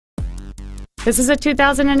This is a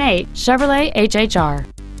 2008 Chevrolet HHR.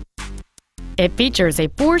 It features a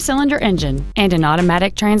 4-cylinder engine and an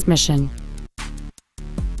automatic transmission.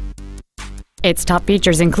 Its top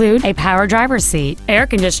features include a power driver's seat, air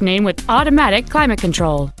conditioning with automatic climate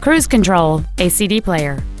control, cruise control, a CD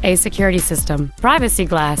player, a security system, privacy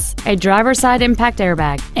glass, a driver's side impact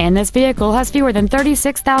airbag, and this vehicle has fewer than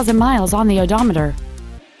 36,000 miles on the odometer.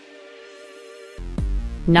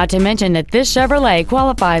 Not to mention that this Chevrolet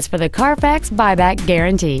qualifies for the Carfax buyback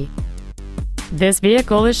guarantee. This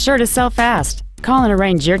vehicle is sure to sell fast. Call and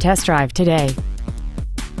arrange your test drive today.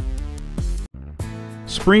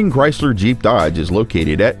 Spring Chrysler Jeep Dodge is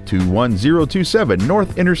located at 21027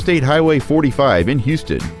 North Interstate Highway 45 in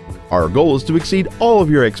Houston. Our goal is to exceed all of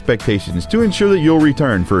your expectations to ensure that you'll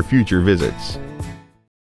return for future visits.